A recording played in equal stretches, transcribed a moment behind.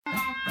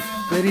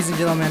Ladies and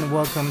gentlemen,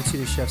 welcome to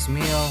the Chef's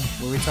Meal,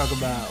 where we talk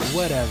about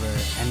whatever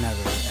and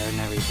never and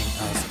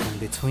everything else in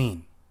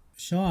between.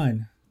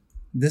 Sean,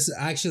 this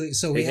actually,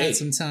 so we had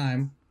some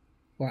time,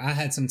 or I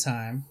had some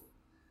time,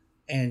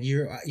 and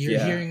you're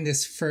hearing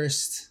this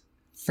first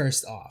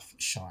off,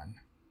 Sean.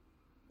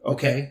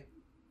 Okay?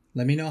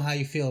 Let me know how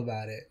you feel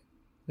about it,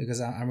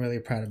 because I'm really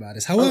proud about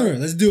this. However,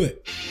 let's do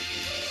it.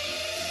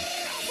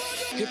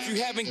 If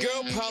you having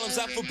girl problems,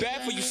 I feel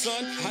bad for you,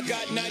 son. I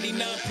got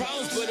 99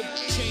 problems, but a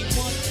change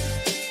one.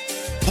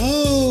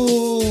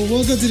 Oh,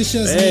 welcome to the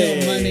Chef's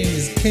Meal. My name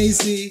is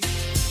Casey.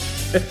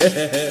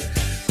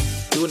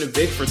 Doing it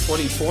big for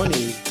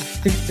 2020.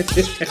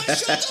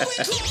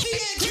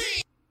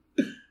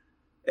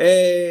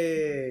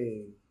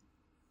 Hey.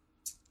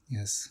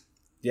 Yes.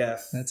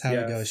 That's how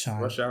it goes, Sean.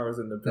 Rush hours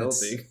in the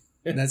building.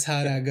 That's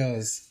how that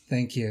goes.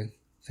 Thank you.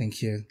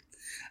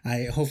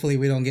 Hopefully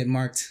we don't get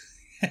marked.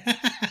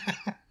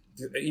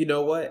 You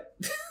know what?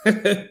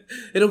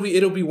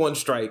 it'll be one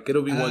strike.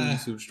 It'll be one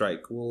YouTube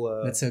strike.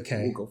 That's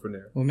okay. We'll go from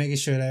there. We're making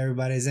sure that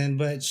everybody's in.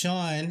 But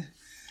Sean,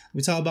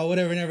 we talk about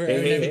whatever and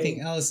everything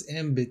else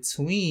in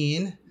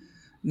between.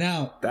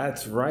 Now,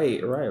 that's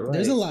right.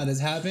 There's a lot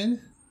that's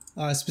happened,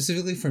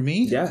 specifically for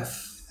me.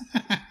 Yes.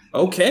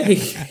 Okay.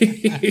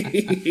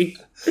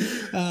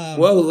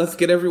 Well, let's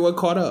get everyone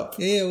caught up.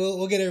 Yeah,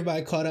 we'll get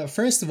everybody caught up.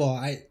 First of all,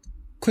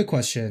 quick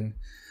question.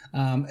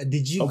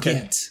 Did you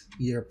get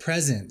your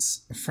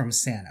presents from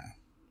Santa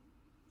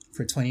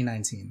for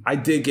 2019? I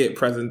did get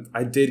presents.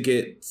 I did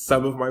get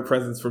some of my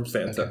presents from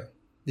Santa. Okay.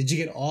 Did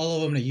you get all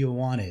of them that you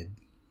wanted?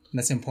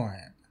 That's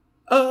important.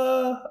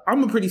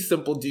 I'm a pretty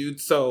simple dude,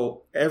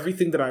 so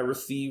everything that I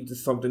received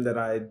is something that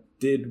I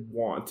did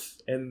want,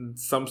 and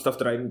some stuff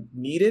that I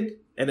needed,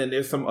 and then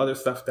there's some other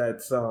stuff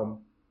that's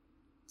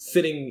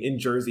sitting in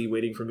Jersey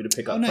waiting for me to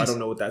pick up. Nice. So I don't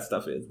know what that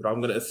stuff is, but I'm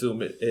gonna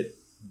assume it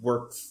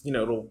works.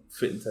 It'll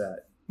fit into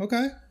that.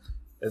 Okay.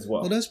 As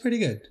well. Well, that's pretty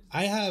good.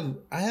 I have.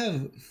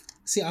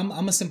 See,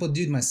 I'm a simple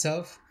dude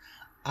myself.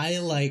 I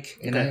like,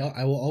 and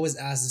I will always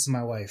ask this to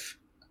my wife.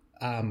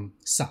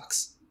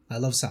 Socks. I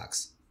love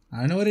socks. I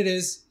don't know what it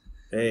is.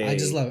 Hey. I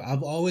just love it.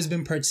 I've always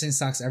been purchasing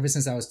socks ever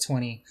since I was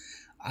 20.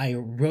 I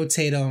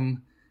rotate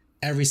them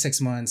every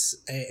 6 months.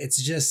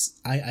 It's just,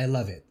 I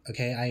love it.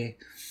 Okay.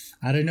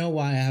 I don't know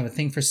why I have a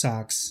thing for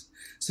socks.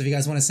 So if you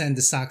guys want to send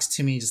the socks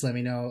to me, just let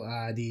me know.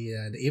 The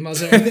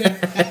emails are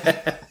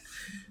there.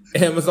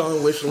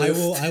 Amazon wish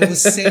list. I will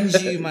send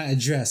you my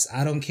address.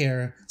 I don't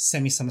care.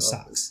 Send me some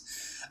socks.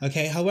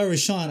 Okay. However,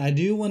 Sean, I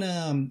do want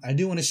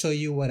to show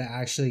you what I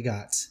actually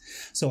got.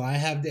 So I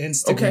have the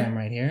Instagram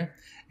right here,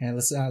 and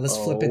let's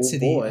flip it to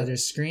the other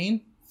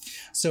screen.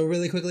 So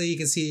really quickly, you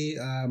can see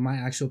my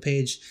actual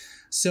page.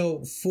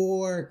 So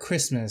for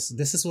Christmas,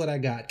 this is what I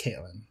got,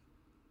 Caitlin.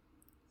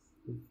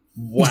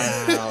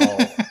 Wow.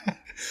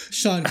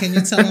 Sean, can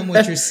you tell them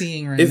what you're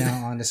seeing right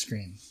now on the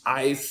screen?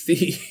 I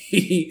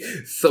see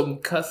some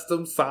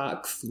custom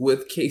socks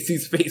with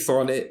Casey's face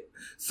on it.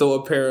 So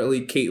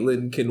apparently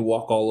Caitlin can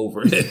walk all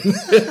over it.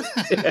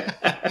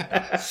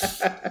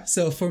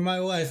 So for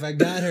my wife, I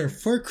got her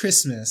for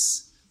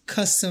Christmas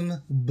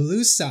custom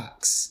blue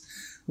socks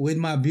with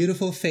my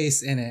beautiful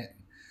face in it,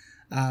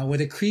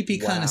 with a creepy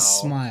kind of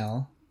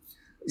smile.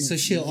 So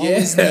she'll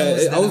always know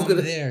that I'm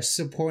there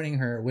supporting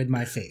her with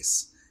my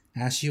face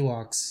as she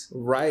walks.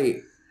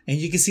 Right. And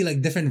you can see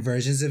like different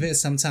versions of it.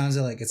 Sometimes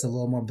it's a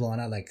little more blown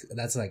out, like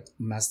that's like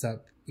messed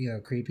up,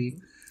 creepy.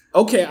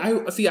 Okay, I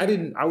was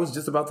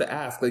just about to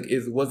ask, like,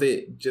 was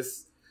it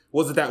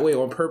that way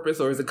on purpose,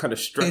 or is it kind of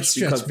stretched? It's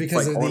stretched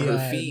because like of on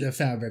her feet? The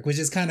fabric, which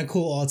is kind of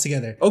cool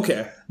altogether.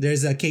 Okay.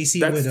 There's a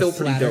Casey with a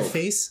flatter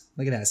face.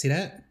 Look at that. See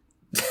that?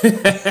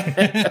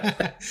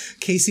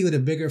 Casey with a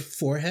bigger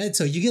forehead.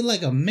 So you get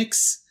like a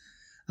mix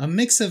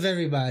of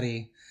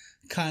everybody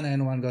kind of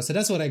in one go. So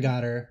that's what I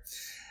got her.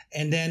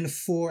 And then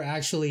for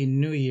actually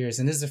New Year's,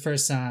 and this is the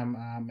first time,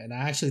 and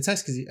I actually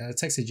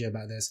texted you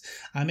about this,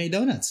 I made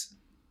donuts.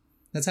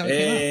 That's how it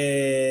came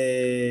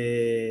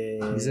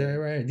out.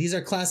 These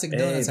are classic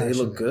donuts. They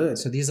look good.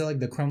 So these are like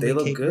the crumbly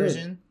cake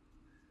version.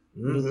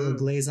 With a little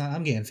glaze on.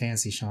 I'm getting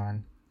fancy,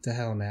 Sean. The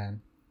hell,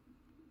 man.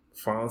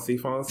 Fancy.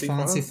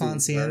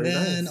 And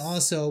then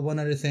also one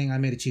other thing, I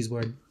made a cheese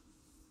board.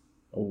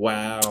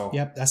 Wow.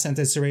 Yep, I sent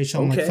this to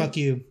Rachel. I'm like, fuck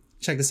you.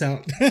 Check this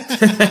out.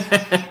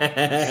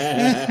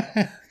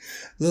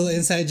 Little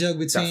inside joke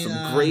between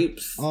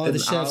grapes all the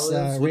chefs.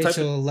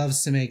 Rachel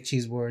loves to make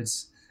cheese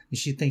boards. And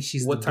she thinks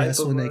she's the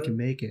best when they can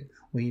make it.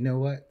 Well, you know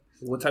what?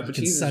 What type of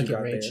cheese you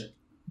got Rach.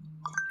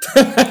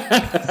 there?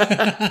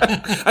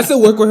 I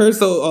still work with her,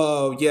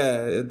 so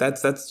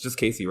that's just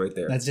Casey right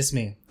there. That's just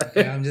me.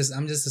 Yeah, I'm just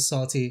a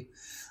salty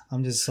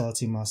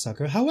mouth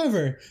sucker.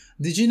 However,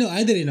 did you know?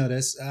 I didn't know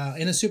this.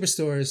 In the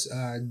superstores,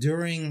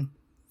 during,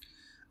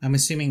 I'm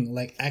assuming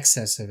like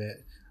excess of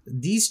it,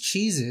 these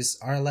cheeses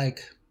are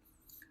like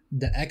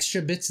the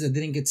extra bits that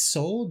didn't get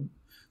sold.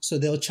 So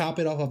they'll chop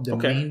it off of the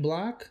main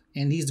block,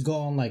 and these go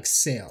on like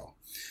sale.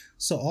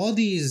 So all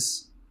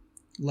these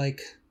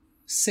like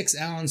 6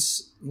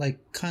 ounce like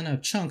kind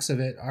of chunks of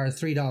it are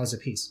 $3 a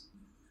piece.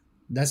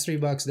 That's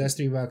 $3. That's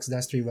 $3.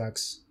 That's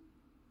 $3.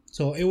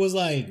 So it was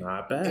like,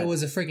 not bad. It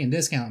was a freaking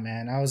discount,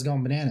 man. I was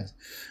going bananas.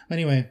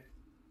 Anyway,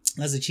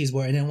 that's a cheese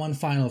board. And then one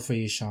final for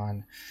you,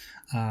 Sean.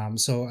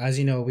 So as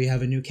you know, we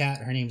have a new cat.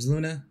 Her name's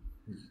Luna.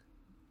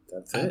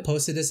 That's it. I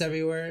posted this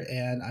everywhere,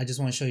 and I just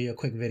want to show you a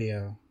quick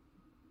video.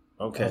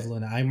 Okay. Of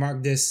Luna. I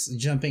marked this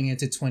jumping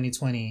into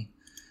 2020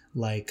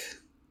 like.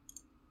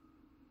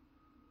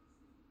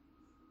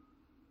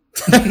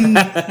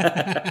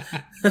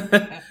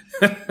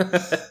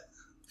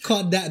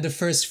 Caught that the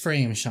first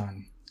frame,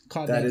 Sean.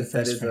 Caught that the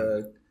first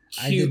frame.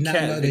 I did not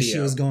know that she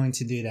was going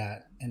to do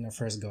that in the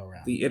first go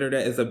around. The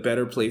internet is a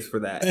better place for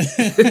that.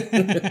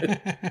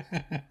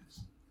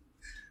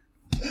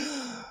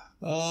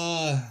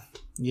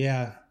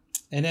 Yeah.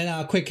 And then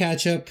a quick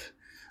catch up,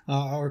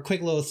 or a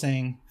quick little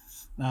thing.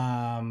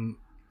 I'm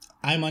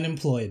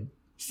unemployed.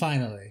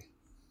 Finally.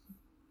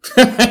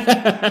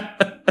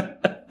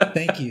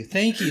 Thank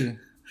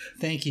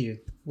you.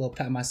 We'll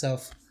pat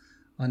myself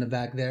on the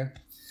back there.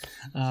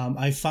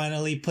 I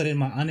finally put in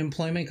my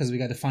unemployment because we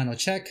got the final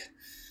check.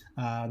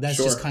 That's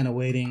just kind of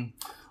waiting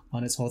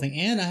on its whole thing.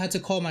 And I had to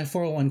call my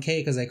 401k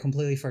because I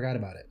completely forgot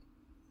about it.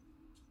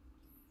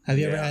 Have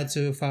you ever had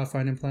to file for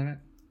unemployment?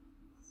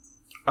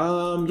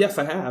 Yes,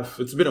 I have.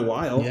 It's been a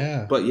while.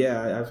 Yeah. But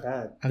yeah, I've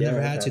had. I've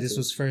never had to. This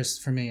was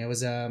first for me. It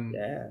was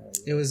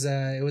it was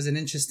an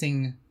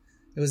interesting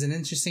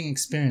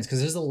experience because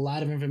there's a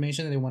lot of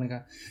information that they want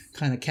to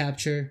kind of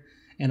capture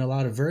and a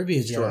lot of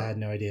verbiage that I had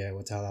no idea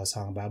what the hell I was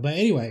talking about. But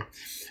anyway,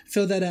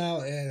 filled that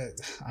out.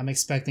 I'm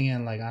expecting it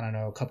in like, I don't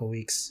know, a couple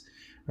weeks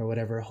or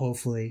whatever,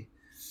 hopefully.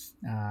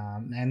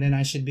 And then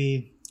I should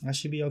be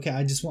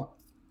okay.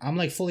 I'm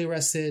like fully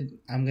rested.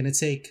 I'm gonna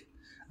take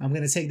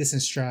this in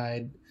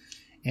stride.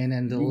 And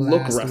then the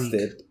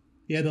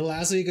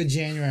last week of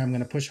January, I'm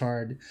gonna push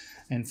hard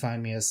and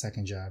find me a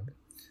second job,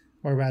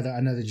 or rather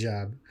another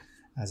job,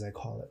 as I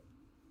call it.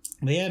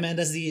 But yeah, man,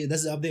 that's the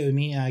update with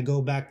me. I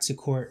go back to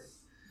court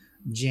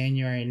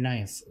January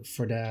 9th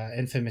for the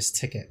infamous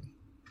ticket.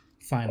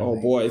 Finally.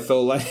 Oh boy!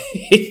 So like,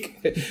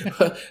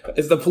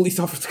 is the police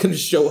officer going to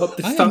show up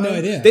this time? I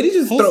have no idea.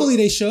 Hopefully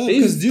they show up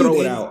because throw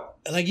it out.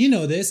 Like, you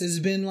know, this has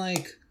been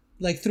like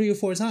 3 or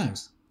 4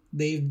 times.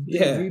 They've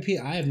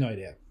repeat. I have no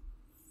idea.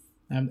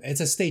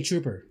 It's a state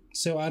trooper,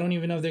 so I don't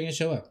even know if they're going to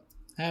show up.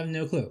 I have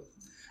no clue.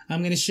 I'm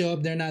going to show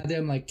up. They're not there.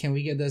 I'm like, can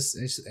we get this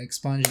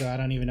expunged? I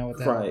don't even know what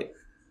that is. Right.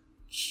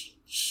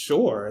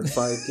 Sure. It's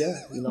like,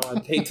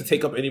 I'd hate to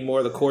take up any more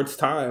of the court's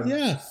time.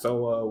 Yeah.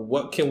 So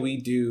what can we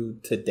do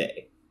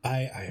today?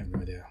 I have no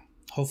idea.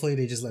 Hopefully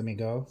they just let me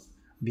go,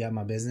 be out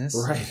my business.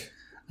 Right.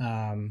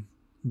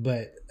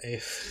 But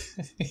if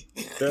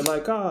they're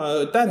like,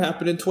 that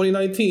happened in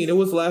 2019. It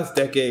was last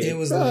decade. It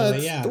was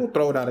Don't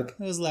throw it out of. It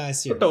was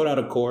last year. Don't throw it out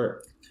of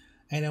court.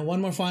 And then one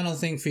more final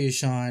thing for you,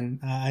 Sean.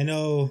 I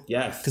know,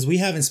 yes, because we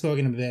haven't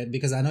spoken a bit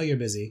because I know you're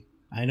busy.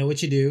 I know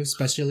what you do,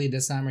 especially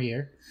this time of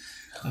year.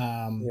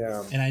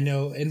 And I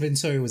know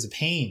inventory was a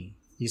pain.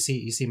 You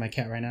see my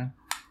cat right now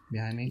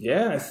behind me?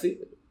 Yeah, I see.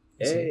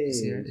 Hey.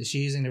 See her? Is she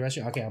using the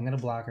restroom? Okay, I'm gonna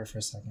block her for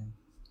a second.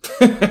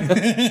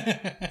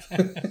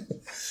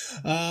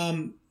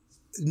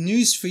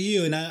 News for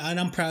you, and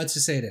I'm proud to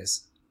say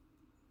this.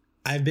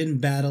 I've been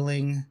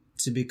battling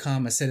to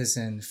become a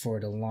citizen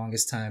for the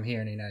longest time here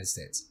in the United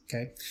States.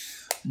 Okay,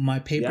 my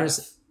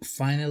papers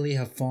finally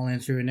have fallen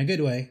through in a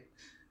good way.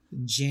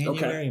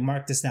 January,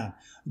 mark this down.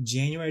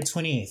 January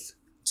 28th,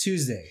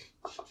 Tuesday.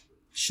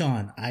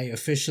 Sean, I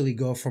officially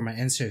go for my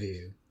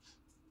interview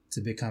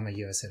to become a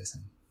U.S.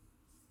 citizen.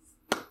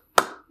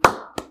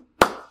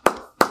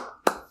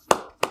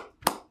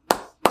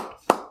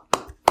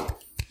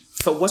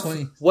 So what's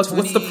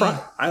the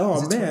price?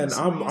 Oh man,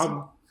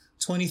 I'm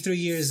 23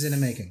 years in the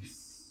making.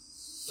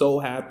 So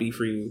happy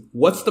for you.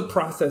 What's the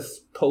process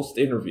post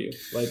interview?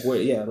 Like,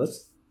 where? Yeah,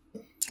 let's.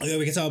 Okay,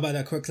 we can talk about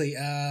that quickly.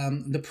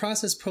 The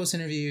process post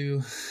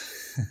interview,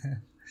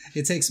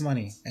 it takes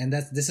money, and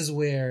this is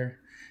where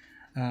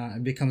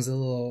it becomes a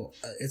little.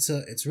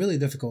 It's really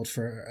difficult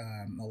for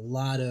a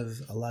lot of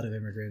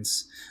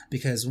immigrants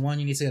because one,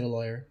 you need to get a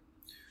lawyer.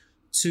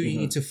 Two, you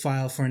need to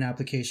file for an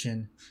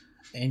application.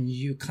 And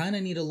you kind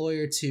of need a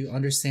lawyer to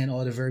understand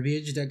all the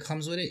verbiage that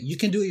comes with it. You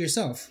can do it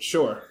yourself.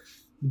 Sure.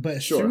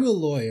 But through a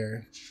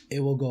lawyer,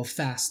 it will go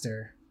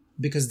faster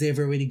because they've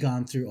already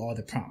gone through all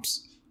the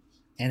prompts.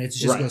 And it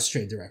just goes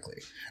straight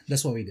directly.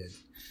 That's what we did.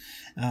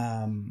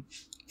 And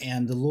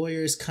the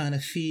lawyer's kind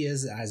of fee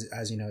is,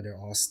 as you know, they're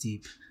all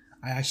steep.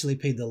 I actually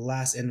paid the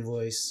last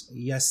invoice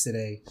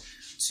yesterday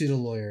to the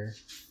lawyer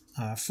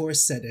for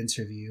said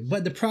interview.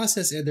 But the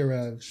process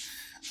thereof,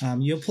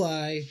 you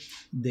apply,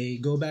 they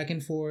go back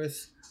and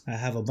forth. I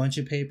have a bunch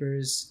of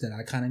papers that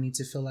I kind of need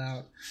to fill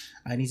out.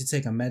 I need to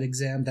take a med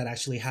exam that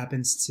actually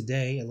happens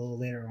today, a little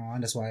later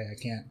on. That's why I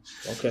can't.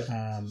 Okay.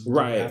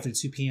 After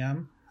 2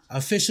 p.m.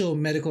 Official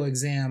medical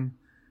exam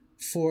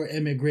for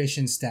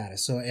immigration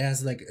status. So it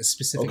has like a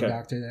specific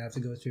doctor that I have to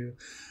go through.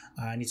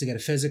 I need to get a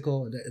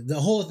physical.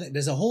 The whole thing,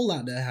 there's a whole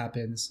lot that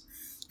happens.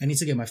 I need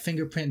to get my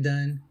fingerprint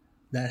done.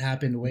 That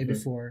happened way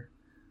before.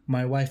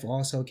 My wife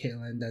also,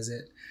 Caitlin, does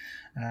it.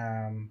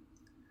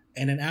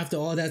 And then after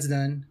all that's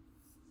done,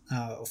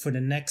 for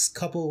the next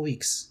couple of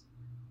weeks,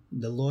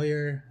 the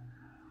lawyer,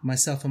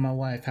 myself, and my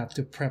wife have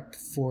to prep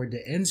for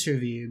the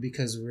interview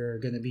because we're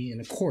going to be in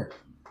a court,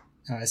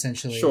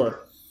 essentially.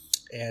 Sure.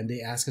 And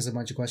they ask us a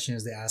bunch of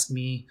questions. They ask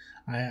me.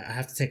 I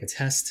have to take a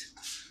test,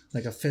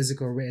 like a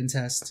physical written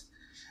test.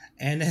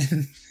 And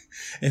then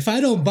if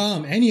I don't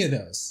bomb any of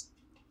those,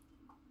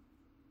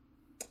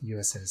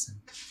 U.S.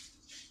 citizen.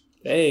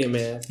 Hey,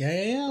 man.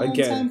 Yeah. Long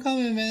time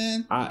coming,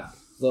 man.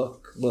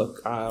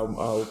 Look.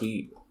 I'll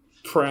be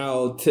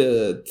proud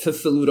to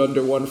salute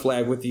under one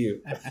flag with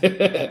you.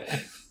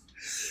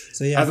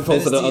 So yeah, as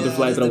opposed to the other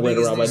flags that I'm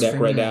wearing around my neck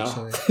right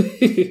now.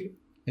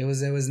 It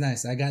was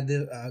nice. I got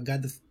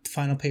the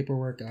final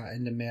paperwork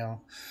in the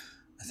mail,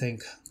 I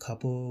think a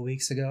couple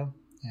weeks ago,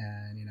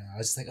 and I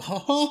was just like,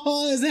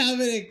 oh, it's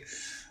happening.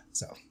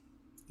 So,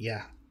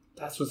 yeah.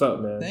 That's what's up,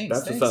 man.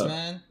 Thanks, what's up,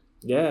 man.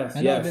 Yeah,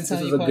 I know I've been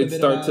telling you quite a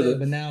bit about it,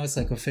 but now it's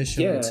like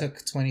official. Yeah. It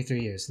took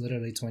 23 years,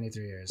 literally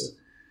 23 years.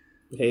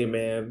 Hey,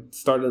 man,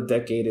 start of the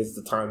decade is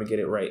the time to get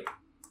it right.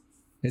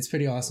 It's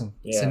pretty awesome.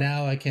 Yeah. So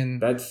now I can.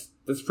 That's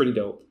pretty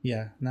dope.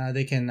 Yeah, now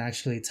they can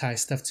actually tie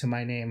stuff to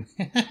my name.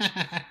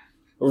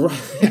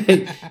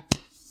 Right.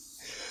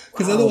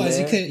 Because otherwise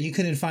you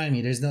couldn't find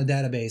me. There's no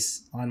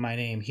database on my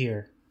name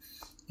here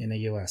in the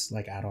US,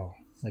 like at all.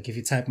 Like if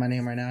you type my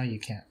name right now, you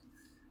can't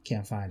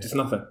find it. There's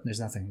nothing.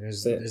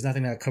 There's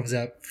nothing that comes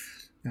up.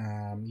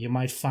 You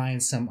might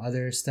find some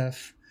other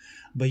stuff,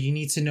 but you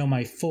need to know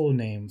my full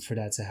name for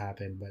that to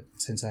happen. But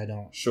since I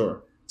don't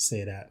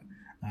say that,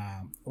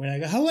 when I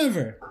go,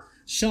 however,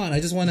 Sean, I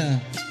just want to.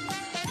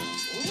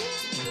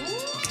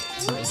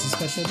 It's a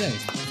special day.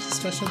 It's a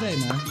special day,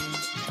 man.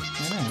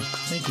 I know.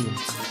 Thank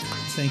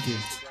you.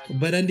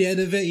 But at the end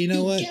of it, you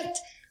know what? Get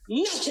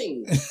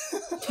nothing.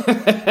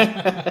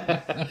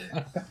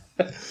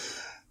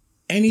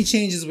 Any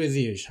changes with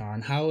you,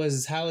 Sean? How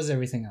is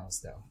everything else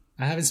though?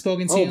 I haven't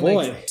spoken to you in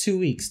like 2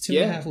 weeks, two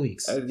and a half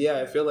weeks.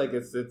 I feel like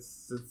it's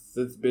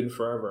been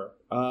forever.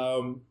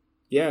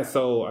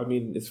 So I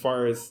mean, as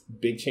far as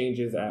big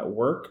changes at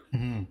work,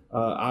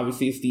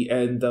 obviously it's the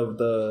end of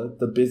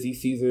the busy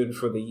season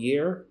for the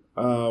year,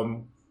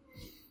 and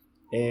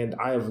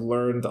I have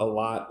learned a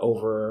lot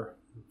over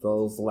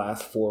those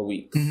last 4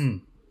 weeks.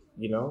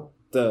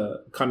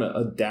 To kind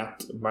of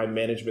adapt my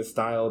management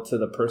style to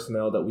the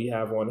personnel that we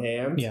have on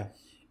hand. Yeah.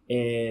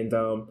 And,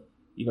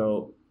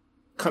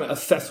 kind of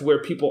assess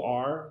where people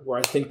are, where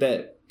I think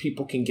that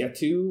people can get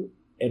to,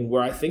 and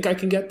where I think I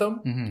can get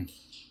them.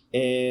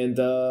 And,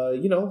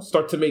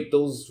 start to make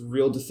those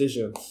real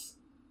decisions.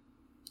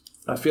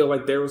 I feel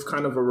like there was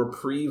kind of a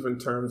reprieve in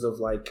terms of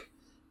like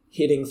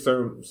hitting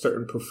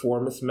certain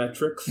performance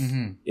metrics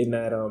in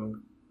that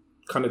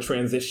kind of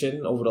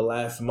transition over the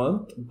last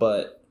month.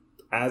 But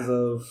as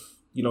of,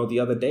 the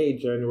other day,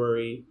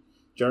 January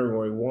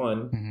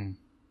 1,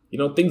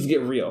 things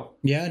get real.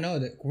 Yeah, no,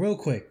 real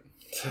quick.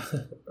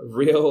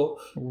 real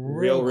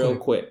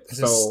quick.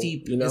 It's a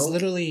steep, it's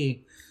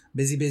literally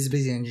busy,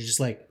 and you're just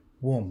like,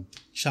 boom,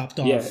 chopped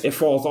off. Yeah, it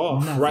falls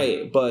off, nothing.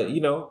 Right. But,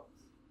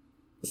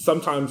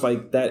 sometimes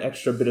like that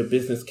extra bit of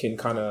business can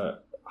kind of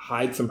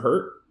hide some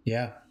hurt.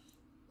 Yeah.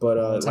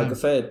 But like I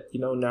said,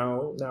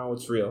 now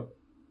it's real.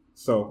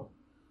 So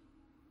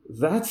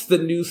that's the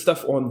new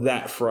stuff on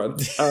that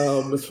front.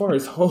 As far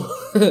as home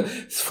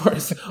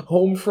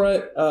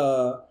front,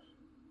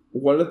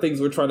 one of the things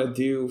we're trying to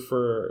do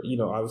for,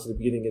 obviously the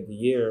beginning of the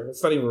year,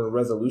 it's not even a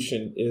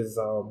resolution, is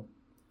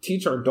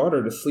teach our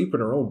daughter to sleep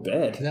in her own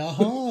bed.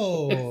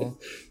 No.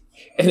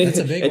 That's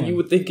a big one. You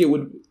would think it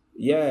would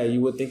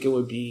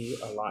be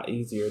a lot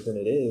easier than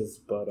it is.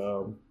 But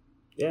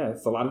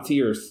it's a lot of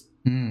tears.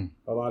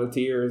 A lot of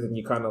tears, and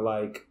you kind of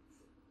like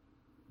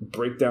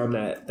break down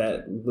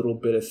that little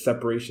bit of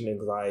separation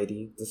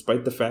anxiety,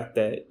 despite the fact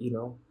that,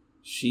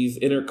 she's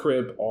in her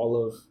crib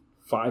all of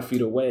 5 feet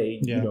away.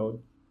 Yeah.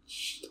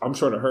 I'm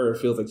sure to her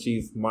it feels like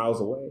she's miles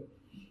away.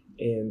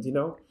 And,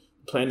 the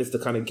plan is to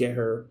kind of get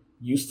her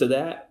used to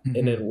that,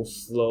 and then we'll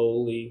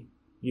slowly,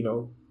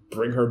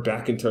 bring her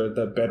back into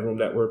the bedroom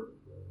that we're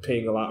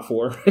paying a lot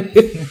for.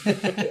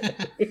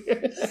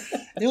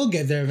 They'll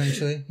get there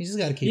eventually. You just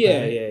got to keep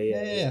at it.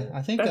 Yeah.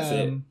 I think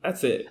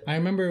that's it. I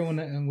remember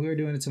when we were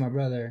doing it to my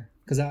brother,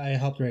 because I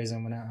helped raise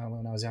him when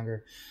I was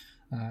younger.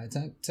 It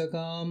took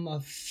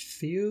a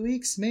few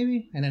weeks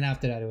maybe, and then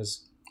after that it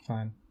was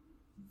fine.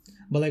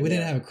 But like we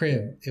didn't have a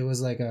crib. It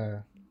was like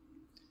a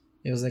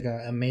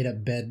made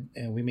up bed,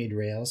 and we made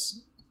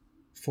rails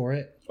for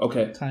it.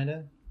 Okay.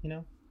 Kinda,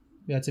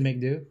 we had to make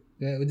do.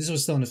 This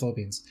was still in the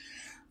Philippines,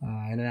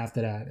 and then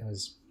after that it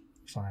was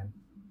fine.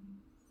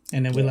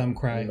 And then we let him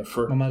cry.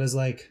 My mother's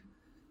like,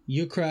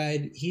 "You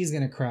cried. He's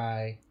gonna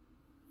cry.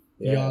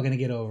 You're all gonna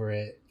get over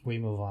it. We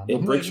move on."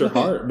 It breaks your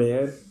heart,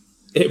 man.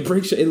 It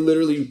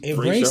literally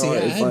breaks your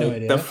heart. It's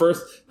like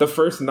the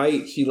first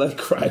night she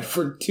cried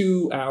for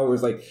 2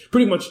 hours, like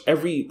pretty much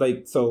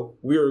so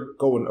we were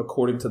going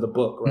according to the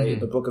book, right?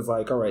 The book is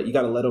like, all right, you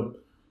got to let him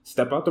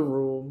step out the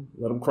room,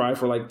 let him cry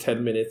for like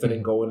 10 minutes, and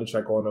then go in and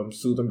check on him,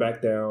 soothe him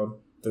back down,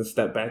 then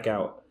step back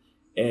out.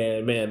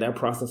 And man, that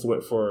process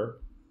went for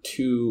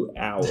 2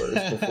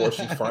 hours before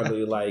she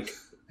finally like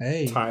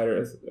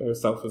tired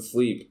herself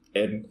asleep.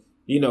 And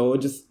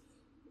just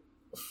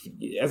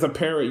as a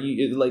parent,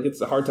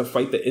 it's hard to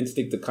fight the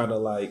instinct to kind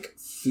of like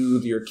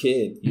soothe your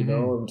kid,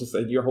 and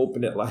you're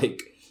hoping that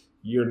like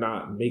you're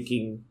not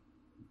making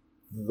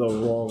the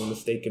wrong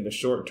mistake in the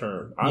short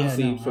term.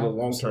 Obviously, for the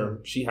long term,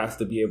 she has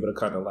to be able to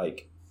kind of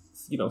like,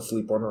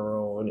 sleep on her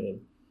own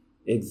and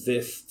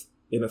exist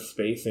in a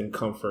space and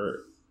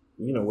comfort,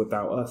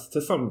 without us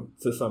to some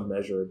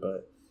measure.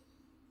 But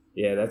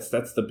yeah, that's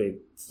the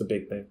big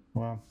thing.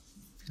 Wow.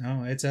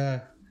 Oh, it's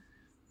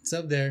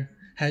up there.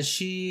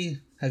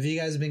 Have you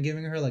guys been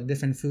giving her like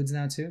different foods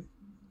now too?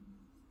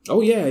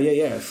 Oh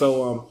yeah.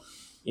 So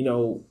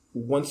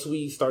once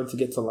we started to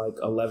get to like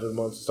 11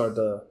 months,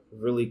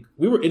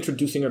 we were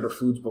introducing her to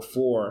foods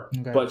before,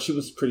 but she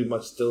was pretty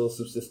much still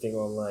subsisting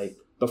on like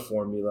the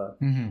formula,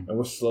 and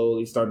we're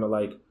slowly starting to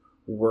like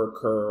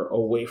work her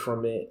away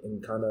from it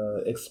and kind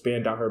of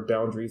expand out her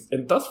boundaries.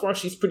 And thus far,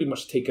 she's pretty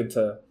much taken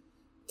to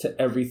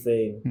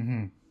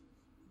everything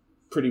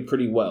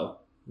pretty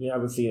well. We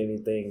haven't seen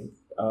anything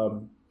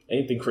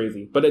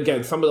crazy. But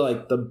again, some of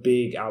like the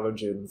big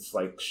allergens,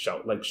 like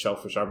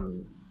shellfish,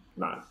 I'm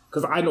not,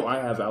 because I know I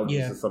have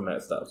allergies to some of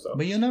that stuff. So,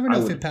 but you'll never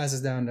know if it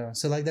passes down though.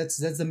 So like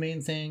that's the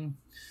main thing.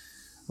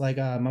 Like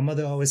my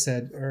mother always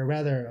said, or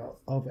rather,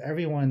 of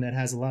everyone that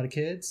has a lot of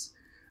kids,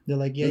 they're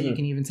like, you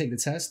can even take the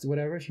test,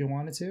 whatever, if you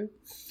wanted to,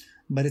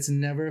 but it's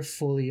never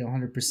fully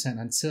 100%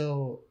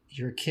 until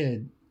your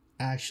kid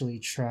actually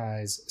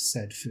tries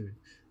said food.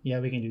 Yeah,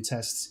 we can do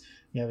tests.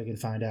 Yeah, we can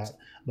find out,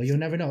 but you'll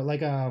never know.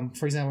 Like,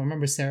 for example,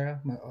 remember Sarah,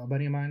 a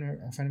buddy of mine,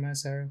 or a friend of mine,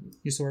 Sarah,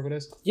 used to work with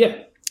us.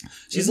 Yeah,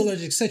 she's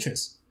allergic to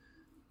citrus,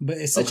 but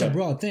it's such a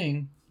broad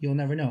thing. You'll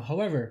never know.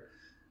 However,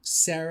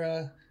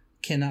 Sarah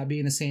cannot be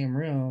in the same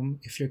room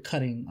if you're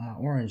cutting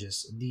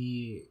oranges.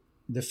 The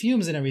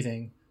fumes and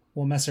everything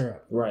will mess her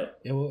up. Right.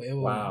 It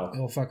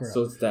will fuck her up.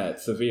 So it's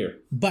that severe.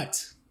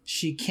 But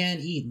she can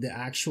eat the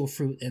actual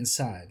fruit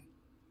inside.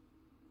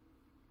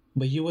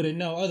 But you wouldn't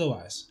know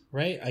otherwise,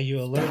 right? Are you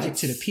allergic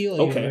to the peel?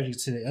 Are you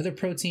allergic to the other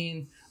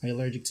protein? Are you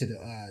allergic to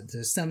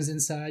the stems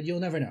inside?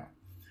 You'll never know.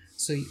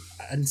 So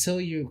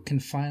until you can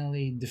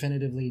finally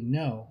definitively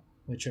know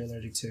what you're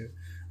allergic to,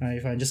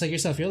 you're fine. Just like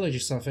yourself, you're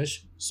allergic to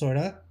shellfish,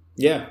 sorta.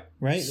 Yeah.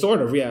 Right.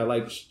 Sort of. Yeah.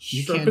 Like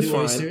you can't do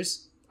fine.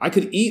 Oysters. I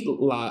could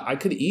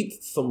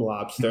eat some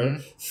lobster.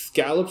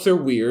 Scallops are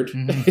weird.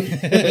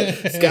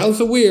 Scallops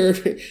are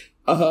weird.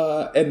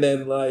 And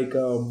then like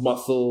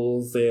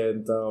mussels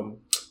and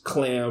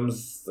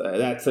clams.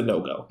 That's a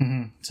no-go.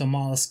 So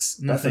mollusks,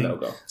 nothing.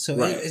 That's a no-go.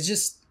 So it's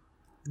just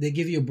they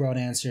give you a broad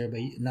answer, but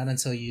not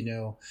until you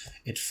know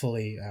it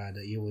fully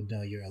that you would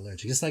know you're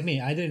allergic. Just like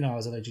me, I didn't know I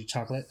was allergic to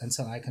chocolate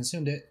until I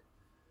consumed it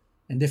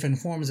in different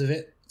forms of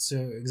it. So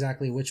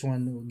exactly which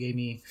one gave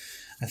me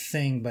a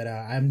thing, but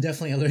I'm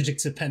definitely allergic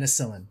to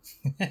penicillin.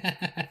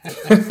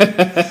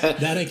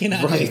 That I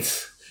cannot do.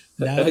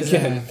 That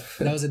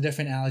was a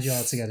different allergy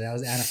altogether. That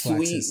was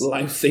anaphylaxis. Sweet,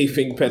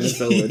 life-saving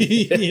penicillin.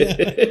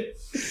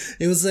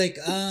 It was like,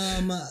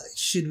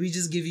 should we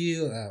just give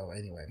you... Oh,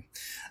 anyway.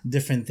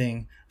 Different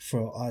thing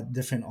for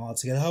different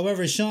altogether.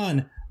 However,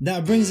 Sean,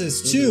 that brings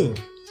us to...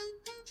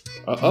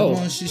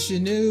 Monshushu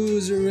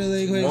news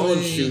really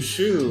quickly.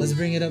 Let's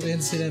bring it up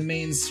into the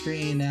main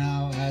screen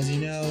now. As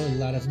you know, a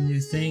lot of new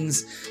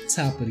things.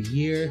 Top of the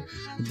year.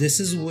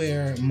 This is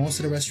where most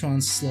of the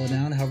restaurants slow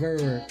down.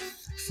 However,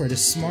 for the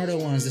smarter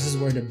ones, this is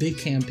where the big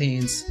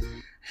campaigns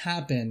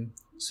happen,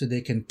 so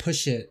they can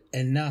push it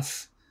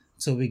enough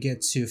till we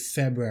get to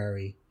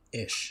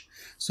February-ish.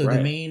 So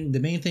the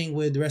main thing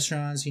with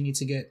restaurants, you need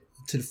to get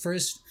to the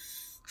first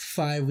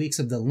 5 weeks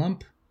of the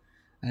lump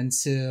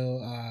until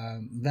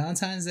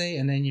Valentine's Day,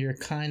 and then you're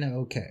kind of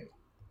okay.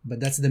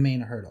 But that's the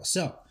main hurdle.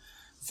 So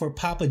for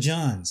Papa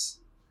John's,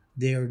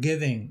 they are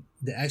giving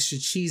the extra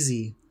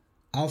cheesy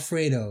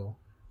Alfredo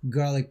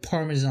garlic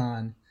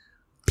parmesan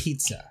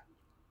pizza.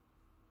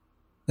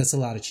 That's a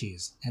lot of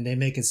cheese, and they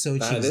make it so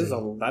cheesy. That is a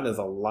lot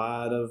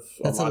of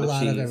That's a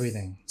lot of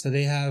everything. So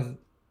they have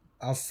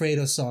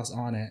Alfredo sauce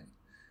on it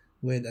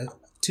with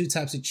 2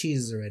 types of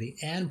cheeses already,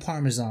 and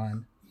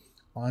parmesan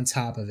on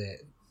top of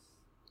it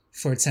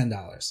for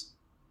 $10.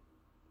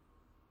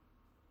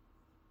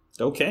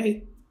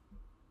 Okay.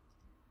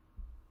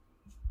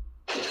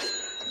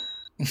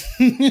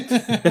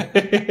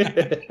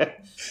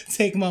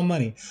 Take my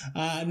money.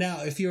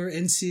 Now, if you're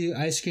into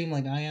ice cream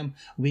like I am,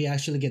 we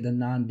actually get the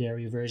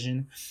non-dairy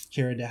version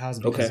here at the house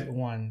because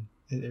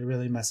it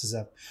really messes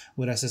up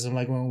with our system.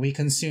 Like when we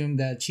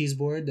consumed that cheese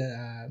board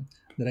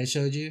that I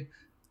showed you,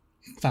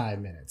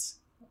 5 minutes.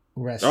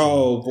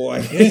 Oh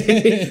boy!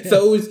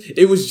 So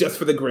it was just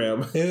for the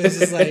gram. It was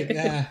just like,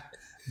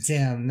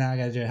 damn. Now I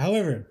gotta do it.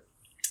 However,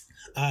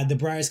 the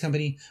Breyers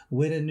Company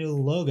with a new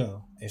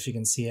logo, if you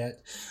can see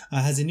it,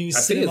 has a new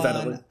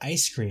cinnamon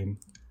ice cream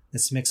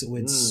that's mixed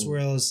with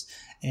swirls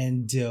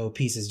and dough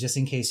pieces. Just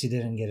in case you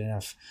didn't get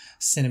enough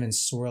cinnamon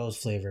swirl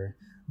flavor,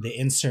 they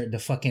insert the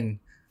fucking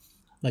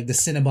like the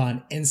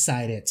Cinnabon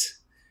inside it,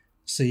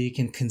 so you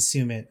can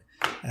consume it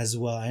as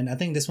well. And I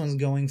think this one's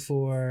going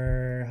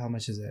for, how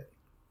much is it?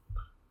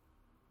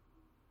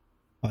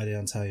 Oh, I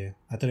didn't tell you.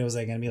 I thought it was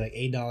like going to be like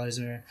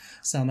 $8 or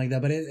something like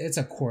that. But it's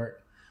a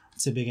quart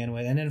to begin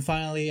with. And then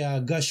finally,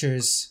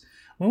 Gushers.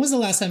 When was the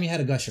last time you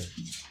had a Gusher?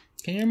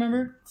 Can you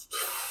remember?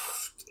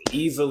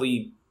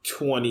 Easily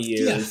 20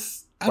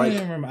 years. Yeah, I don't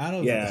even remember.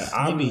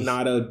 I'm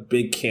not a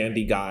big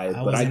candy guy,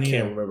 but I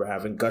can't remember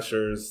having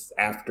Gushers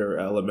after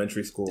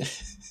elementary school.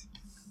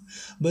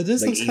 But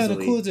this looks kind of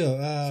cool too.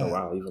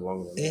 Wow, even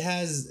longer than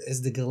that. It's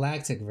the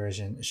galactic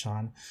version,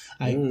 Sean.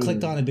 I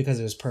clicked on it because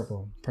it was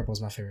purple. Purple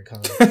is my favorite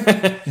color.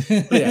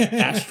 Yeah,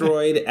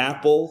 asteroid,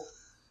 apple,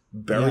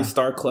 berry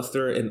star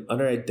cluster, and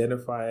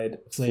unidentified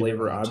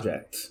flavor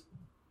object.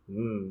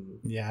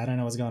 Yeah, I don't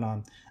know what's going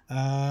on.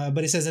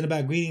 But it says in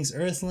about greetings,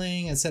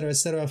 Earthling, etc.,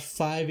 etc.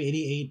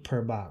 $5.88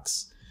 per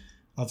box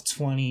of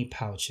 20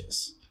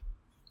 pouches.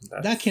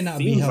 That cannot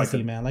be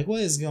healthy, man. Like,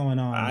 what is going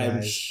on, I'm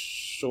guys?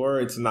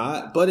 Sure it's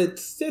not, but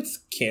it's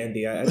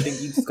candy. I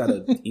think you just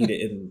gotta eat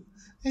it in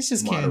It's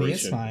just moderation. candy.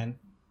 It's fine.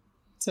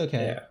 It's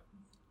okay. Yeah.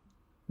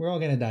 We're all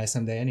gonna die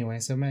someday anyway,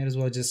 so might as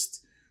well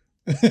just...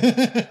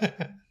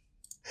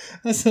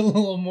 That's a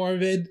little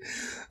morbid.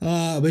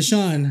 But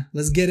Sean,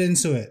 let's get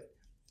into it.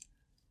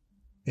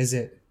 Is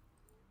it?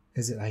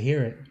 I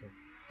hear it.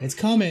 It's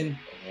coming.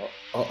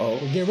 Uh-oh.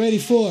 Well, get ready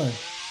for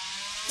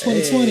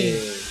 2020. Hey.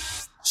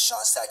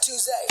 Sean Stack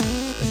Tuesday.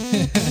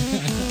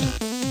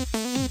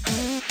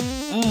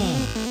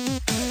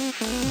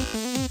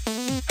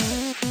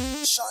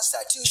 Sean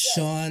Stack Tuesday.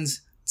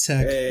 Sean's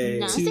Tech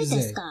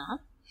Tuesday.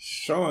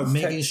 Sean's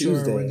Making Tech sure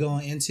Tuesday. we're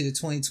going into the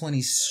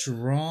 2020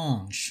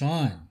 strong.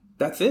 Sean.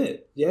 That's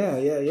it. Yeah.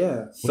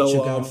 What you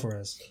got for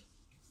us?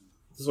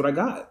 This is what I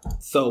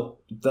got. So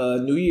the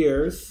New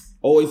Year's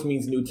always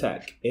means new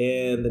tech,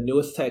 and the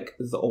newest tech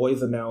is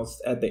always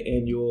announced at the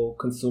annual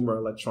Consumer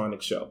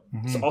Electronics Show.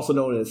 It's also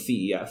known as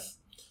CES.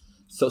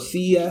 So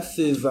CES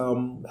is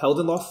held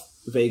in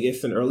Las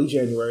Vegas in early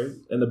January,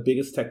 and the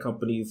biggest tech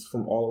companies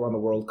from all around the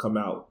world come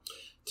out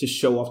to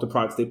show off the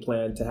products they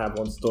plan to have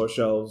on store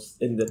shelves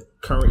in the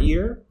current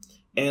year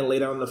and lay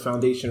down the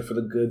foundation for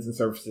the goods and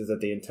services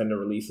that they intend to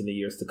release in the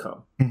years to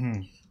come.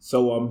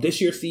 So this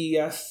year's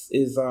CES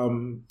is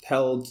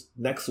held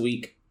next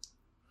week,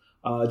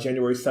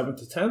 January 7th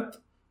to 10th.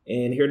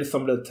 And here are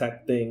some of the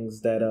tech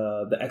things that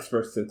the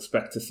experts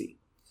expect to see.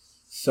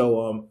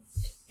 So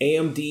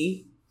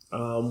AMD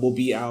will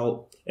be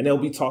out, and they'll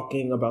be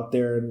talking about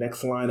their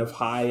next line of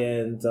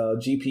high-end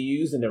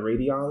GPUs in the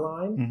Radeon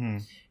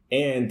line.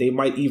 And they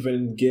might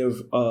even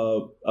give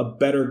a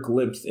better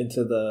glimpse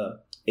into the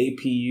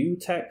APU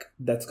tech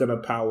that's going to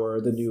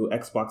power the new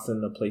Xbox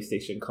and the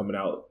PlayStation coming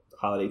out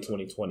holiday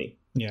 2020.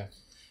 Yeah.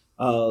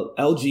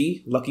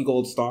 LG, Lucky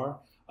Gold Star,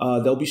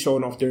 they'll be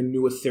showing off their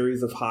newest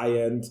series of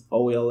high-end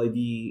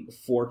OLED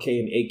 4K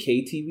and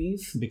 8K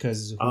TVs.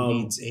 Because who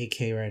needs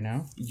 8K right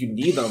now? You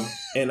need them.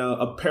 And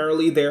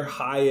apparently their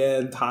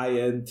high-end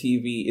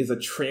TV is a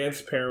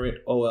transparent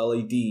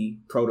OLED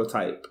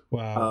prototype.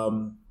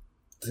 Wow.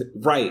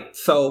 Right.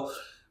 So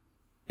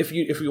if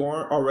you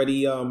aren't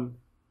already know,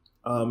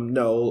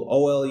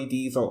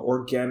 OLEDs are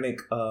organic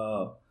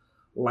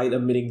light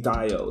emitting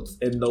diodes,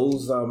 and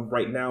those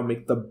right now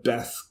make the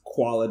best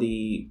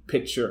quality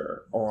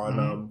picture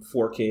on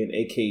 4K and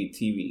 8K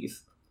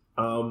TVs.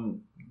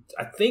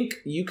 I think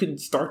you can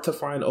start to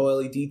find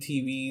OLED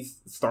TVs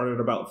starting at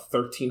about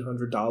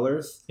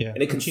 $1,300. Yeah,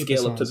 and it can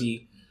scale up to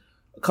be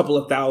a couple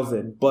of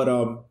thousand. But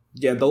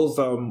yeah, those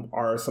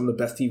are some of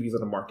the best TVs on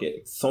the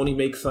market. Sony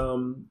makes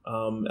them,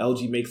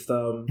 LG makes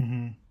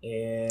them,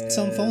 and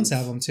some phones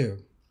have them too.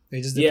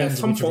 They just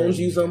some phones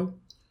use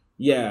them.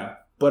 Yeah,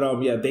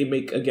 but yeah, they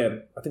make,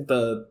 again, I think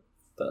the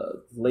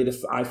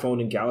latest iPhone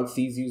and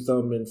Galaxies use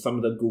them, and some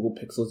of the Google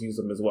Pixels use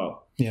them as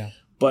well. Yeah.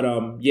 But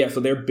yeah,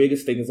 so their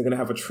biggest thing is they're gonna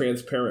have a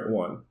transparent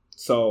one.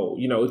 So,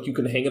 if you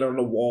can hang it on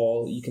the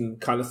wall, you can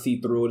kind of see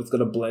through it. It's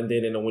gonna blend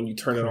in, and when you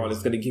turn it on,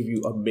 it's gonna give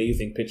you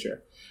amazing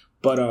picture.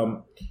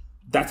 But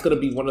that's gonna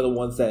be one of the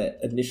ones that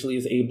initially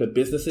is aimed at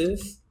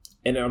businesses.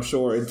 And I'm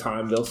sure in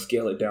time they'll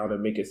scale it down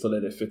and make it so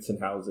that it fits in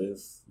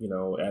houses,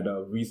 at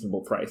a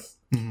reasonable price.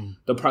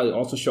 They'll probably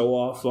also show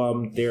off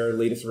their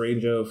latest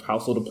range of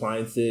household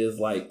appliances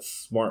like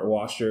smart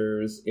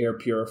washers, air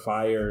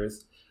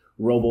purifiers,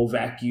 robo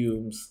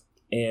vacuums,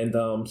 and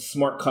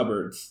smart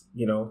cupboards,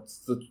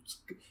 to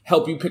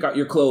help you pick out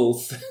your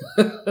clothes,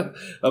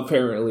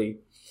 apparently.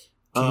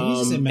 Can you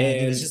just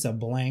imagine it's just a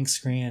blank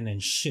screen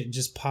and shit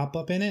just pop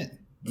up in it?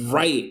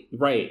 Right.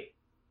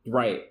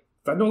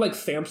 I know, like,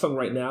 Samsung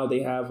right now,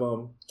 they have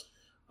 4K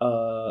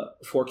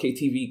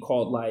TV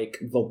called, like,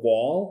 The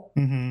Wall.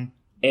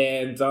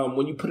 And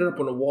when you put it up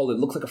on the wall, it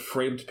looks like a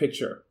framed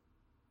picture.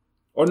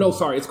 Or no,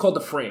 sorry, it's called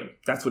The Frame.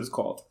 That's what it's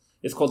called.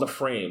 It's called The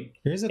Frame.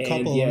 Here's a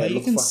couple. Yeah,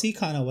 you can see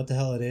kind of what the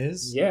hell it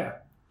is. Yeah.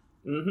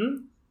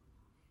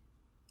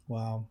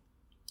 Wow.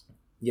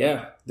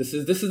 Yeah, this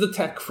is the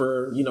tech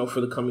for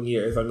for the coming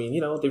years. I mean,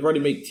 they've already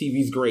made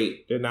TVs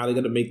great, and now they're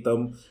gonna make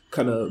them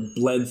kind of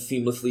blend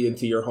seamlessly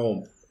into your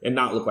home and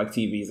not look like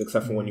TVs,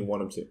 except for when you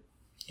want them to.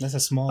 That's a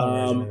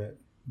smaller version of it.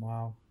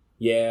 Wow.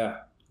 Yeah.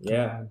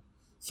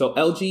 So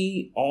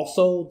LG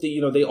also,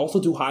 they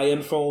also do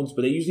high-end phones,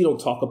 but they usually don't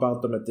talk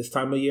about them at this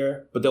time of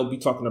year. But they'll be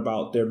talking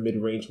about their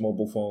mid-range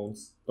mobile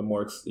phones, the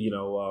more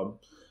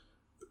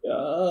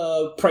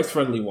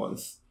price-friendly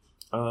ones.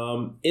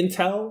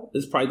 Intel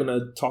is probably going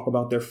to talk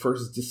about their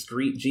first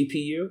discrete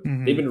GPU.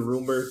 Mm-hmm. They've been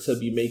rumored to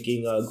be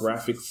making a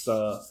graphics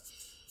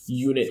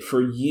unit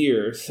for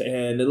years,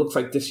 and it looks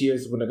like this year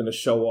is when they're going to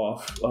show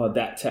off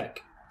that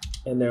tech.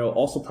 And they'll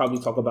also probably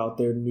talk about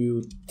their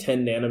new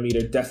 10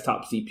 nanometer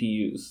desktop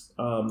CPUs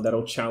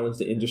that'll challenge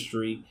the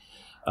industry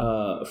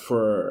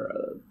for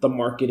the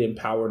market in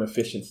power and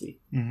efficiency.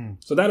 Mm-hmm.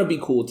 So that'll be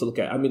cool to look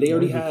at. I mean, they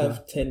already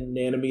have 10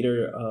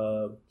 nanometer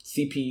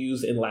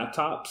CPUs in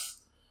laptops,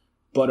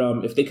 but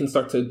if they can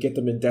start to get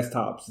them in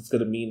desktops, it's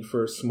going to mean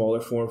for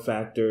smaller form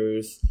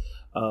factors,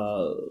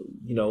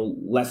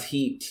 less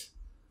heat,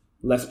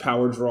 less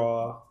power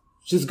draw.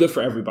 It's just good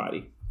for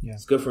everybody. Yeah.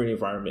 It's good for the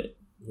environment,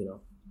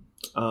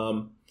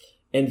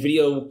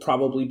 NVIDIA will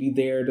probably be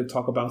there to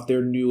talk about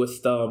their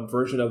newest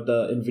version of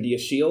the NVIDIA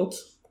Shield,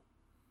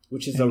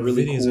 which is a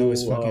really cool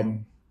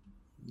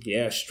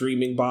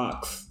streaming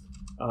box.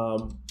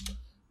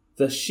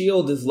 The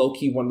Shield is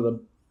low-key one of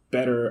the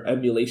better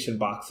emulation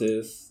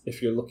boxes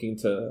if you're looking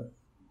to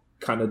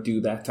kind of do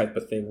that type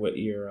of thing with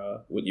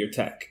your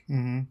tech.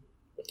 Mm-hmm.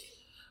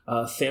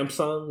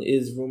 Samsung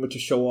is rumored to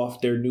show off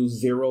their new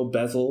zero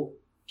bezel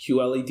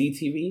QLED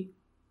TV.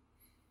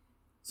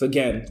 So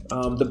again,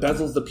 the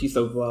bezel is the piece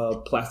of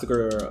plastic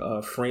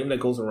or frame that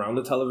goes around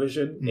the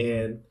television. Mm-hmm.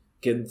 And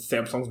again,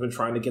 Samsung's been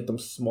trying to get them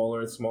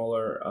smaller and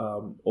smaller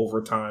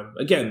over time.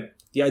 Again,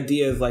 the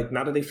idea is like,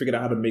 now that they figured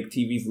out how to make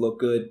TVs look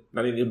good,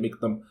 now they need to make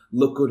them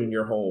look good in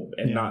your home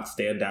and not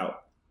stand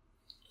out.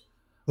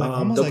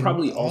 Like they'll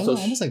probably also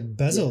almost like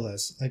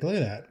bezel-less. Like, look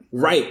at that.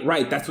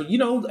 Right. That's what,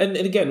 and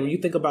again, when you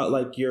think about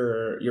like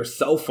your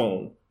cell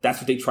phone, that's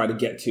what they try to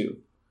get to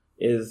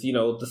is,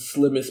 the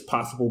slimmest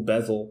possible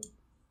bezel.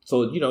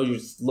 So, you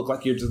just look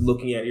like you're just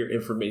looking at your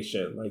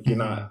information. Like you're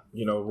not,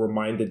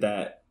 reminded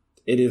that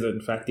it is in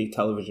fact a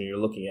television you're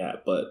looking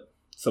at, but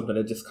something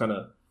that just kind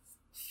of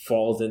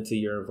falls into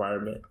your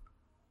environment,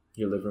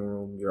 your living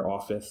room, your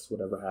office,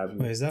 whatever have you.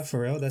 Wait, is that for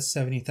real? That's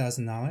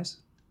 $70,000?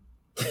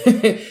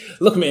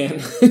 Look, man.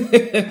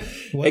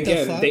 What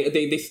again,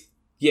 the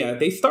fuck?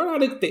 they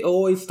start out. They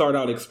always start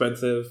out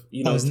expensive.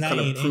 It's 9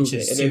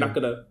 inches, and they're not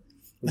gonna.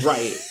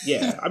 Right.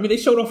 Yeah. I mean, they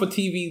showed off a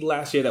TV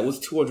last year that was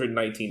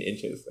 219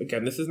 inches.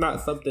 Again, this is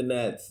not something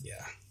that's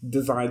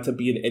designed to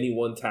be in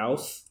anyone's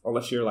house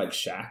unless you're like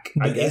Shaq.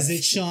 I guess. Is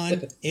it,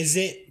 Sean? Is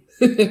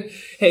it?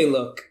 Hey,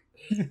 look.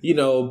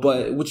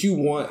 But what you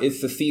want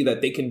is to see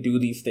that they can do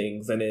these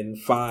things, and in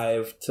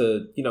 5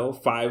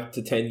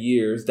 to 10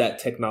 years, that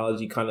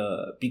technology kind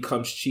of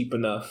becomes cheap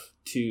enough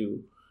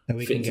to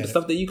fit into the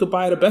stuff that you could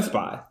buy at a Best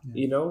Buy.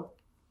 Yeah. You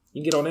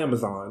can get on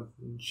Amazon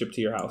and ship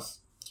to your house.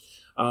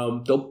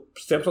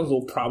 Samsung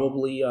will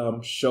probably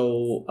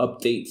show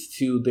updates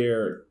to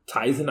their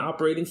Tizen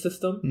operating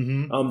system.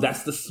 Mm-hmm.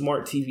 That's the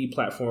smart TV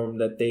platform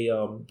that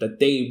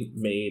they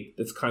made.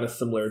 That's kind of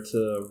similar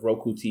to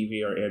Roku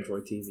TV or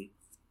Android TV.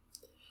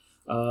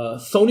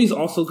 Sony's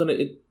also going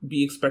to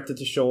be expected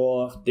to show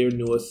off their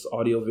newest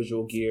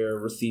audiovisual gear,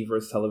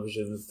 receivers,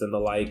 televisions, and the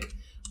like.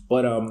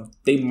 But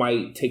they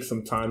might take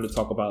some time to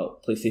talk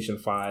about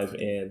PlayStation 5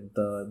 and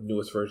the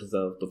newest versions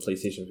of the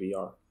PlayStation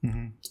VR.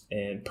 Mm-hmm.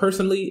 And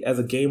personally, as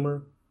a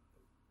gamer,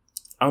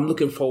 I'm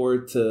looking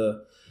forward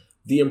to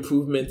the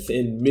improvements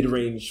in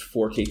mid-range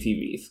 4K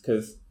TVs,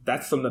 because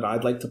that's something that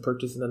I'd like to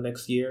purchase in the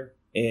next year.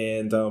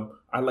 And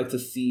I'd like to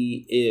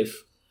see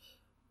if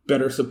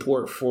better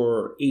support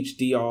for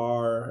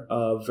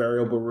HDR,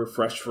 variable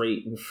refresh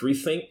rate, and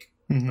FreeSync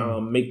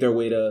make their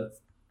way to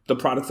the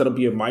products that'll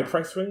be in my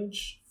price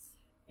range.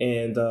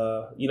 And,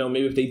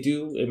 maybe if they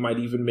do, it might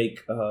even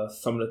make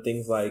some of the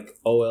things like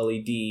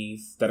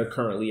OLEDs that are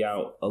currently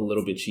out a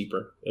little bit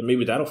cheaper. And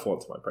maybe that'll fall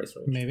into my price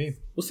range. Maybe.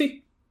 We'll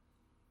see.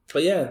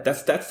 But yeah,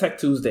 that's Tech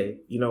Tuesday.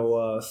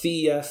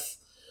 CES,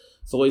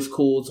 it's always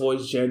cool. It's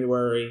always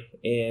January.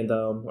 And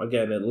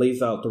again, it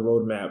lays out the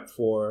roadmap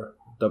for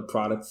the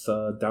products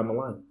down the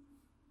line.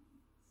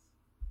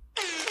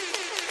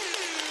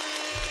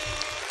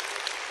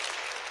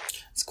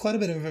 It's quite a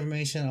bit of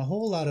information, a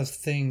whole lot of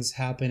things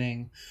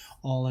happening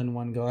all in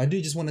one go. I do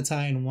just want to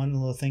tie in one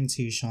little thing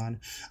to you, Sean.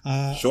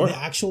 Sure. The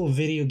actual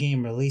video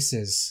game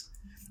releases,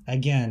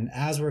 again,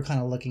 as we're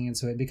kind of looking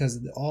into it, because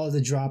all the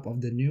drop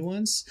of the new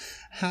ones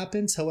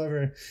happens.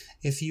 However,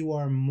 if you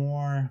are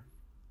more,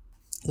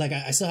 like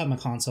I still have my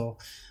console.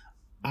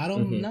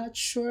 I'm not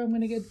sure I'm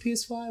going to get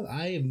PS5.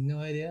 I have no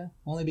idea.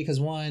 Only because,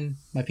 one,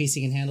 my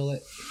PC can handle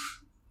it.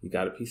 You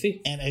got a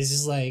PC. And it's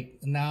just like,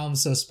 now I'm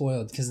so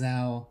spoiled, because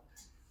now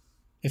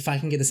if I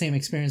can get the same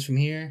experience from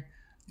here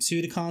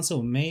to the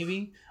console,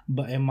 maybe.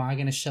 But am I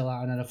going to shell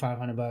out another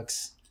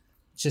 $500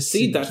 just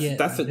to get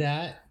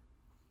that?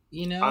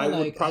 I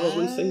would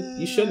probably say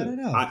you shouldn't. I don't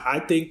know. I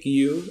think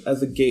you,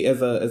 as a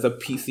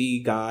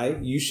PC guy,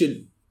 you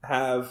should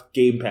have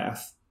Game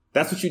Pass.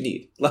 That's what you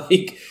need.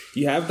 Like,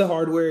 you have the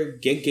hardware,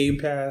 get Game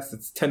Pass.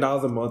 It's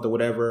 $10 a month or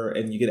whatever,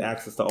 and you get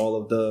access to all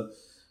of the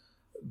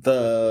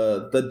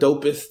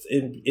dopest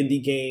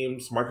indie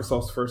games,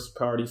 Microsoft's first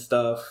party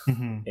stuff,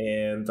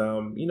 and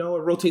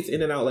it rotates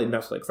in and out like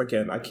Netflix.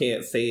 Again, I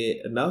can't say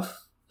it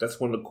enough. That's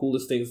one of the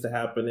coolest things to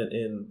happen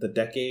in the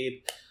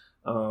decade,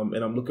 and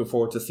I'm looking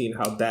forward to seeing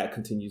how that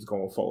continues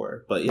going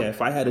forward. But yeah,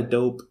 if I had a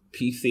dope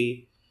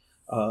PC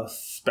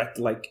spec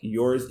like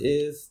yours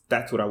is,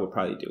 that's what I would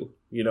probably do.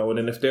 And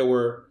then if there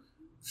were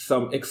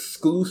some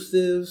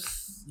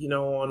exclusives,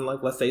 on like,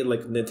 let's say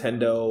like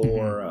Nintendo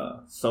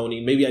or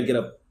Sony, maybe I'd get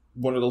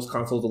one of those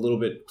consoles a little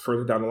bit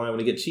further down the line when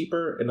they get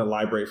cheaper, and the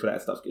library for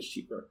that stuff gets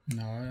cheaper.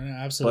 No,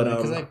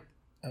 absolutely.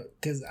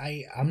 Because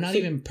I'm not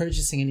even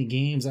purchasing any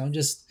games. I'm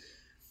just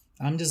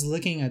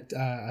looking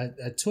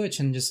at Twitch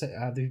and just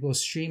the people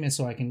stream it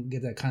so I can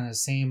get that kind of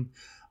same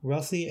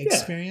roughly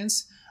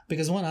experience.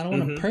 Because one, I don't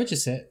want to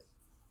purchase it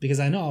because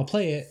I know I'll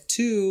play it.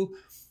 Two,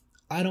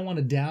 I don't want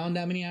to down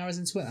that many hours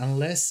into it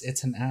unless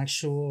it's an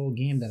actual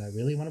game that I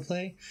really want to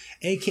play.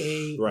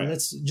 AKA,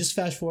 let's just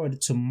fast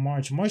forward to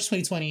March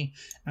 2020.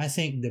 I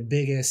think the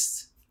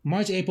biggest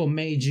March, April,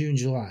 May, June,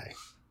 July.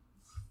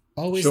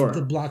 Always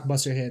the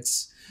blockbuster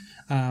hits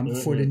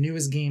for the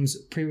newest games,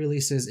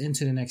 pre-releases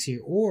into the next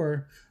year.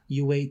 Or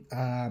you wait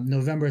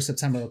November,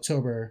 September,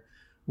 October,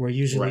 where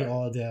usually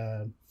all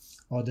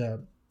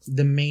the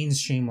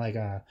mainstream like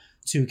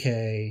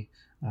 2K,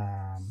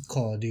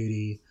 Call of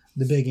Duty,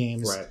 the big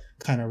games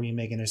kind of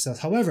remaking themselves.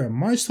 However,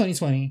 March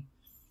 2020,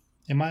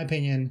 in my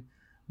opinion,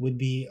 would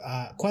be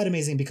quite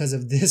amazing because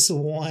of this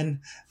one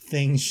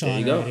thing,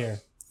 Sean, right here.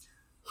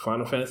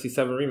 Final Fantasy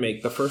VII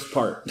Remake, the first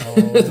part.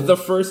 The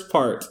first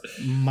part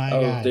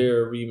of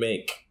their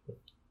remake.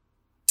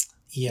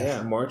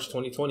 Yeah, March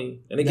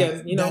 2020. And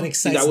again, that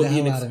excites the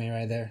hell out of me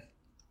right there.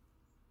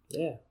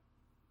 Yeah.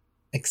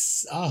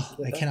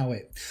 I cannot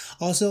wait.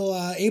 Also,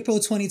 April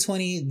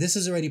 2020, this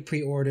is already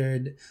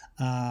pre-ordered.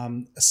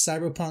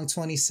 Cyberpunk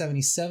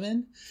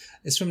 2077.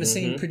 It's from the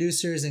same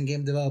producers and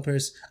game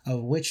developers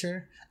of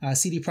Witcher.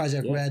 CD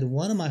Projekt Red,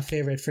 one of my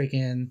favorite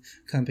freaking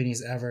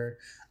companies ever.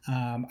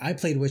 I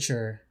played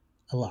Witcher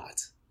a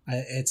lot.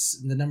 It's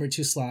the number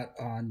 2 slot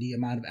on the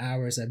amount of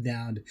hours I've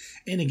downed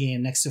in a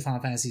game, next to Final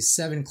Fantasy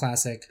VII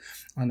Classic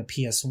on the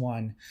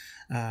PS1.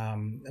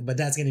 But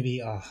that's going to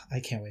be, I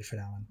can't wait for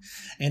that one.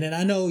 And then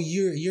I know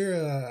you're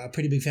a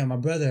pretty big fan. My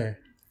brother,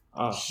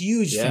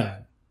 huge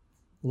fan.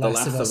 The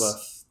Last of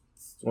Us.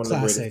 One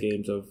classic. Of the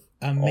greatest games of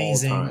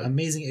amazing, all time.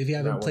 Amazing. If you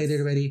haven't played it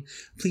already,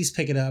 please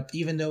pick it up.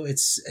 Even though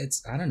it's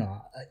I don't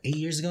know, 8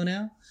 years ago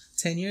now,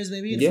 10 years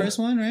maybe. The first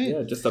one, right?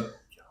 Yeah, just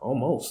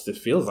almost. It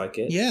feels like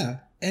it. Yeah,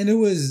 and it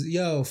was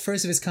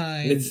first of its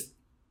kind. It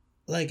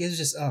was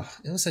just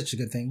it was such a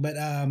good thing. But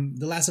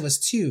The Last of Us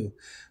 2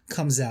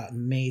 comes out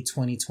May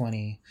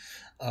 2020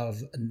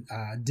 of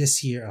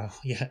this year.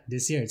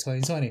 This year,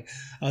 2020.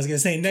 I was gonna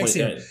say next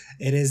year.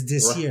 It is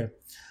this year.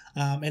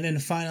 And then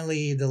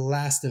finally, the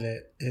last of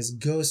it is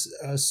Ghost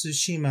of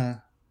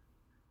Tsushima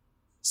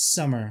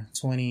Summer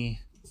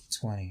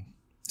 2020.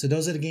 So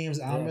those are the games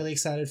I'm really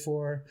excited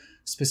for,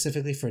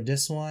 specifically for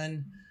this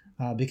one,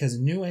 because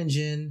new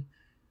engine,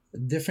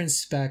 different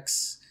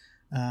specs.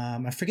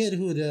 I forget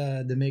who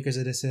the makers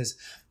of this is,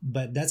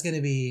 but that's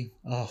gonna be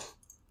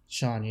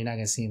Sean, you're not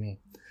gonna see me.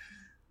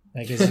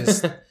 Like it's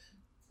just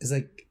it's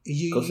like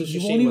you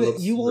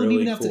won't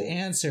even have to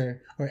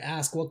answer or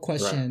ask what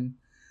question.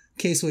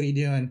 Case, what are you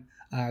doing?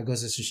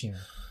 Ghost of Tsushima.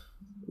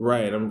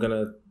 Right, I'm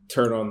gonna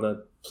turn on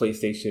the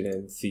PlayStation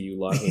and see you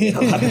logging in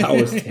a lot of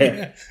hours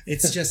there.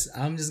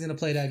 I'm just gonna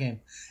play that game.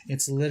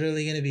 It's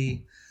literally gonna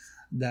be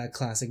that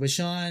classic. But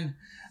Sean,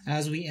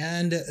 as we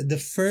end the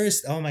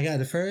first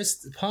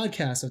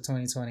podcast of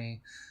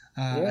 2020,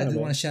 I do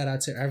want to shout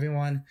out to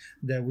everyone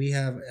that we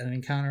have an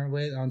encounter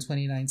with on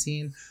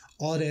 2019.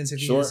 All the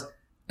interviews.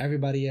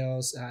 Everybody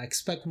else,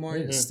 expect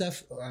more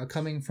stuff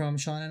coming from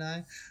Sean and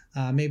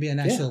I. Maybe an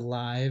actual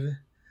live.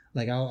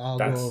 Like I'll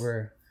go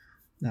over.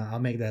 No, I'll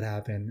make that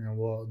happen, and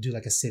we'll do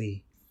like a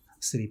city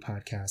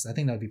podcast. I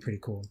think that would be pretty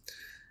cool.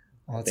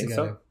 All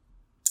together.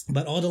 So.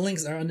 But all the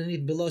links are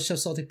underneath below. Chef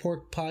Salty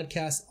Pork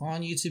Podcast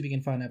on YouTube. You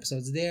can find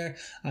episodes there.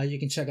 You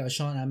can check out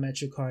Sean at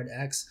MetroCard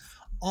X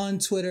on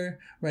Twitter.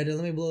 Right there.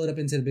 Let me blow it up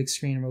into the big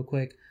screen real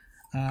quick.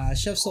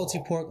 Chef Salty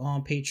Pork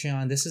on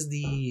Patreon. This is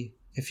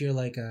if you're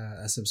like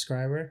a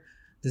subscriber,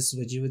 this is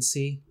what you would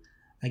see.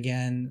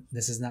 Again,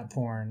 this is not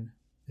porn.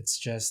 It's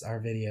just our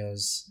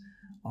videos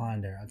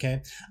on there,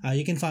 okay?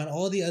 You can find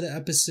all the other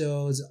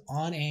episodes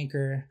on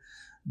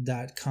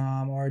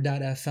Anchor.com or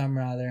 .fm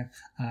rather.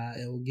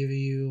 It will give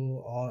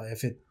you all,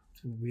 if it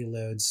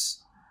reloads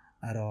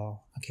at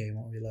all. Okay, it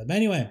won't reload. But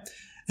anyway,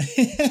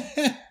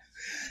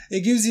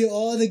 it gives you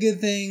all the good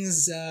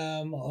things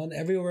on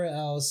everywhere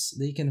else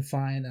that you can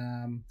find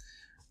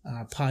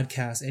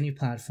podcasts, any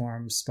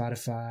platform,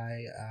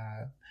 Spotify,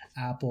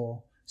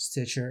 Apple,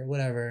 Stitcher,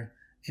 whatever.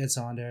 It's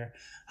on there.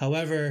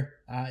 However,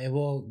 it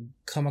will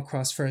come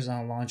across first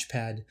on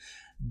Launchpad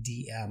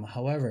DM.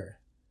 However,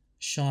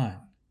 Sean,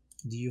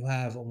 do you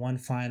have one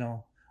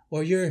final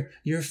or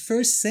your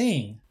first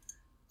saying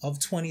of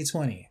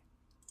 2020.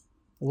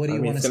 What do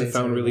you want to say? It's going to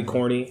sound really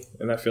corny,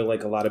 and I feel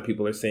like a lot of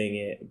people are saying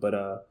it, but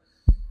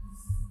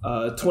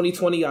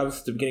 2020,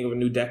 obviously, the beginning of a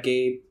new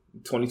decade.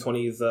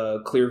 2020 is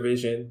a clear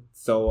vision.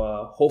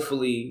 So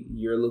hopefully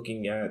you're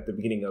looking at the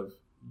beginning of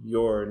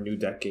your new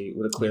decade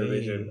with a clear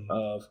vision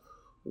of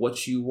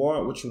what you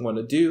want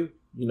to do,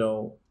 you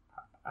know,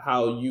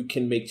 how you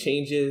can make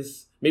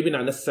changes, maybe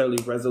not necessarily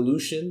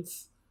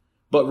resolutions,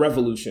 but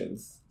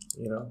revolutions,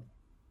 you know.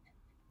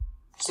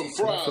 Some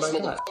fries,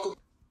 motherfucker.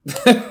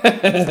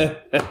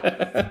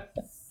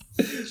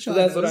 So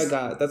that's what I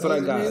got. That's what I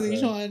got. Amazing,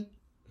 Sean.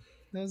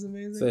 That was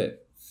amazing. That's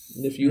it.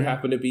 And if you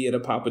happen to be at a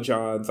Papa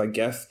John's, I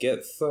guess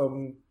get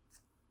some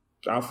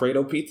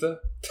Alfredo pizza.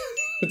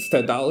 It's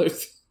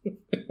 $10.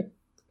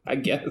 I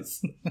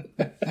guess.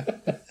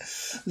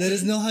 Let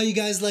us know how you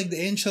guys like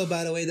the intro,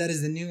 by the way. That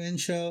is the new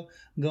intro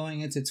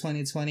going into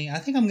 2020. I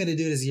think I'm going to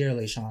do this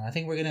yearly, Sean. I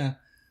think we're going to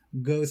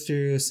go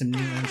through some new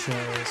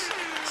intros,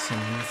 some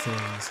new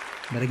things.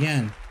 But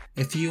again,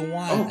 if you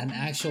want an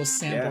actual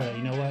sample,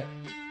 you know what?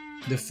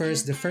 The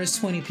first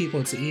 20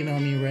 people to email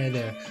me right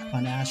there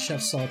on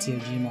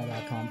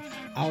askchefsalty@gmail.com,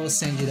 I will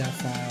send you that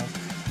file,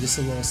 just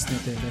a little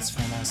snippet that's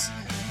from us,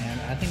 and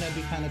I think that'd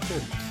be kind of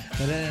cool.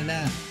 But other than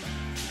that,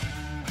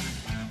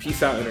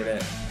 peace out,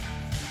 internet.